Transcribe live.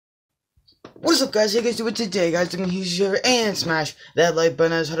What's up, guys? How you guys doing today, guys? I'm gonna use your and smash that like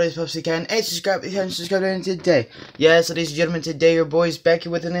button as hard as you possibly can, and subscribe if you haven't subscribed today. Yes, ladies and gentlemen, today your boy's back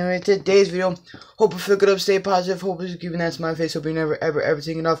here with another today's video. Hope you feel good up, stay positive. Hope you're keeping that smile face. Hope you're never ever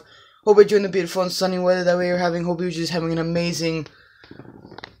taking off. Hope you're enjoying the beautiful and sunny weather that we are having. Hope you're just having an amazing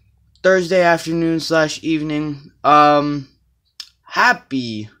Thursday afternoon / evening.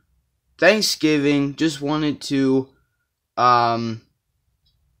 Happy Thanksgiving. Just wanted to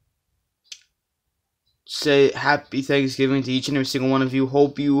say happy Thanksgiving to each and every single one of you.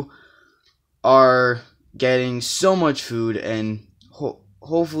 Hope you are getting so much food, and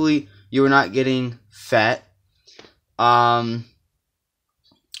hopefully you are not getting fat. But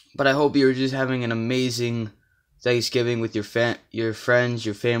I hope you're just having an amazing Thanksgiving with your friends,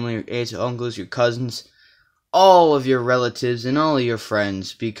 your family, your aunts, your uncles, your cousins, all of your relatives, and all of your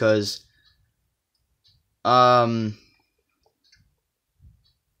friends, because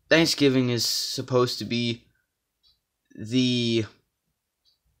Thanksgiving is supposed to be the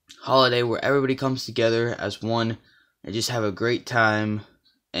holiday where everybody comes together as one and just have a great time.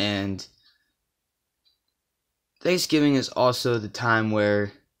 And Thanksgiving is also the time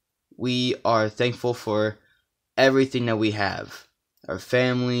where we are thankful for everything that we have. Our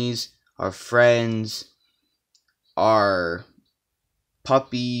families, our friends, our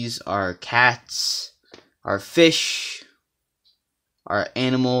puppies, our cats, our fish, our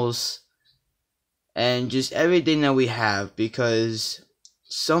animals, and just everything that we have, because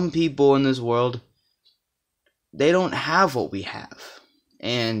some people in this world, they don't have what we have.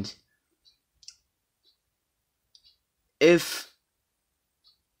 And if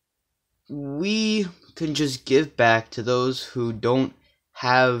we can just give back to those who don't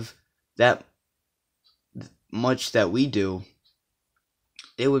have that much that we do,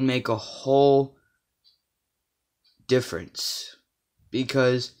 it would make a whole difference.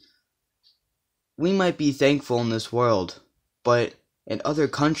 Because we might be thankful in this world, but in other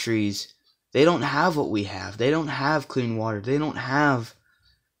countries, they don't have what we have. They don't have clean water. They don't have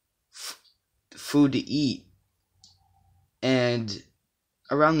food to eat. And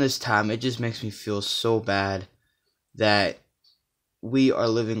around this time, it just makes me feel so bad that we are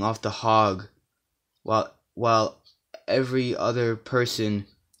living off the hog while every other person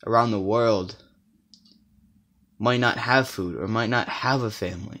around the world might not have food or might not have a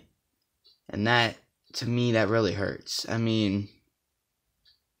family. And that, to me, that really hurts. I mean,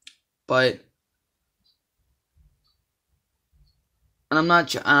 but and I'm not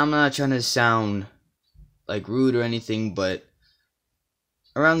trying to sound like rude or anything, but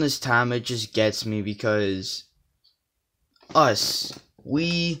around this time it just gets me, because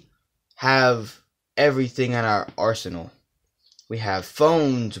we have everything at our arsenal. We have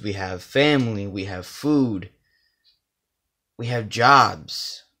phones, we have family, we have food, we have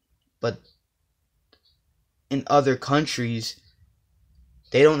jobs. But in other countries,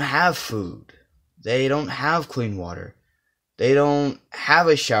 they don't have food. They don't have clean water. They don't have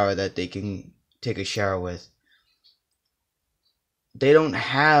a shower that they can take a shower with. They don't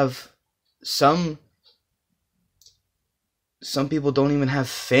have, some people don't even have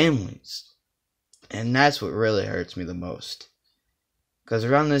families. And that's what really hurts me the most. Because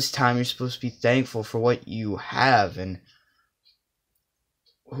around this time, you're supposed to be thankful for what you have and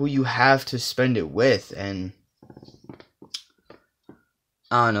who you have to spend it with. And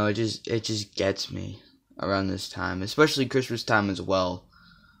I don't know, it just gets me around this time, especially Christmas time as well.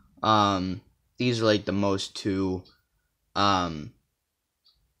 These are like the most two holidays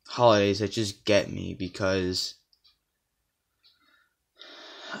that just get me, because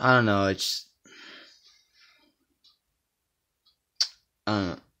I don't know,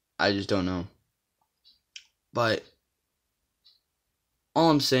 I just don't know. But all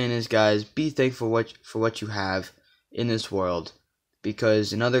I'm saying is, guys, be thankful for what you have in this world,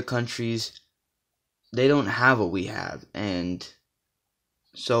 because in other countries, they don't have what we have. And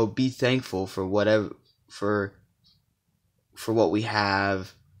so be thankful for whatever, for what we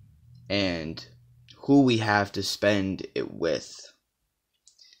have and who we have to spend it with.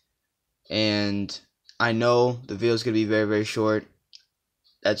 And I know the video is going to be very, very short.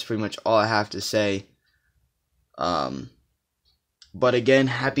 That's pretty much all I have to say. But again,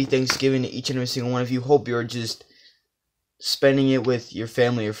 happy Thanksgiving to each and every single one of you. Hope you're just spending it with your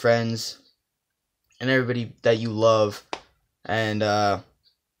family, your friends, and everybody that you love. And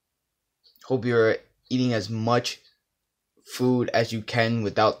hope you're eating as much food as you can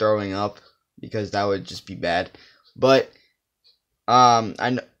without throwing up, because that would just be bad. But I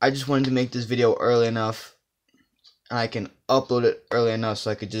just wanted to make this video early enough, and I can upload it early enough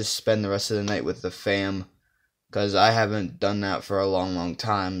so I could just spend the rest of the night with the fam, because I haven't done that for a long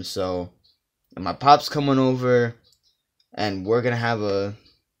time. So and my pop's coming over, and we're gonna have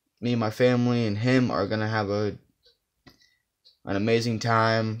me and my family and him are gonna have an amazing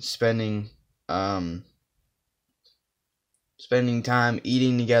time spending time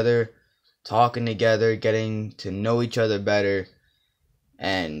eating together, talking together, getting to know each other better,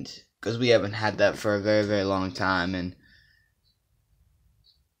 and because we haven't had that for a very, very long time, and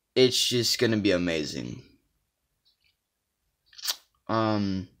it's just gonna be amazing.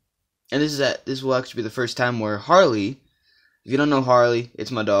 And this will actually be the first time where Harley, if you don't know Harley,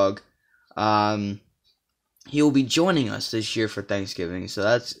 it's my dog. He will be joining us this year for Thanksgiving, so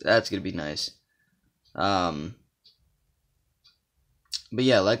that's gonna be nice. But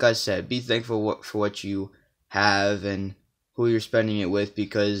yeah, like I said, be thankful for what you have and who you're spending it with,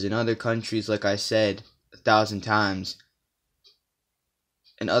 because in other countries, like I said 1,000 times,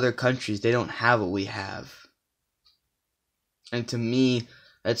 in other countries they don't have what we have. And to me,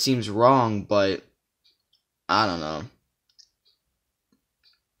 that seems wrong, but I don't know.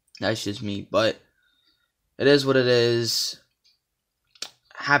 That's just me, but it is what it is.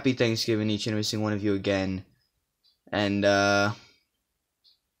 Happy Thanksgiving, each and every single one of you again. And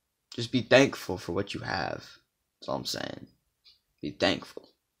just be thankful for what you have. That's all I'm saying. Be thankful.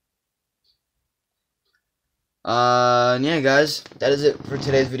 Yeah, guys, that is it for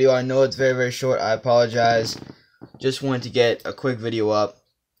today's video. I know it's very, very short. I apologize. Just wanted to get a quick video up.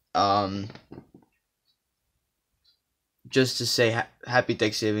 Just to say happy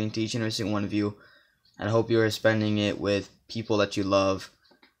Thanksgiving to each and every single one of you. And I hope you are spending it with people that you love.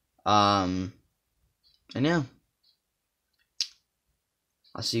 And yeah.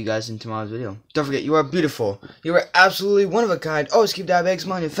 I'll see you guys in tomorrow's video. Don't forget, you are beautiful. You are absolutely one of a kind. Always keep that big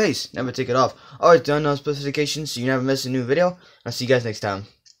smile on your face. Never take it off. Always turn on notifications so you never miss a new video. I'll see you guys next time.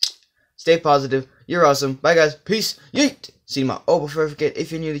 Stay positive. You're awesome. Bye, guys. Peace. Yeet. See you tomorrow. Oh, before I forget,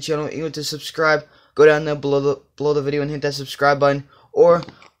 if you're new to the channel and you want to subscribe, go down there below the video and hit that subscribe button. Or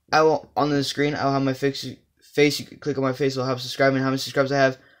I will, on the screen, I'll have my face. You can click on my face. It'll have subscribe and how many subscribers I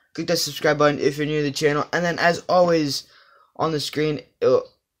have. Click that subscribe button if you're new to the channel. And then, as always, on the screen,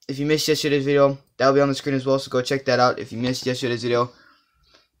 if you missed yesterday's video, that'll be on the screen as well, so go check that out if you missed yesterday's video.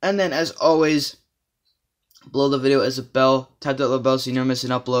 And then, as always, below the video is a bell. Tap that little bell so you never miss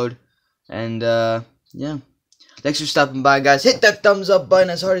an upload. And yeah, thanks for stopping by, guys. Hit that thumbs up button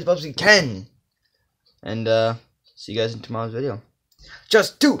as hard as possibly can. And see you guys in tomorrow's video.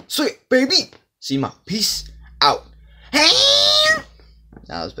 Just too sweet, baby. See ma. Peace out.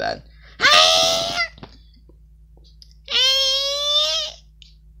 That was bad. Bye.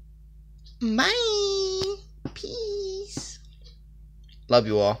 Peace. Love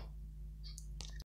you all.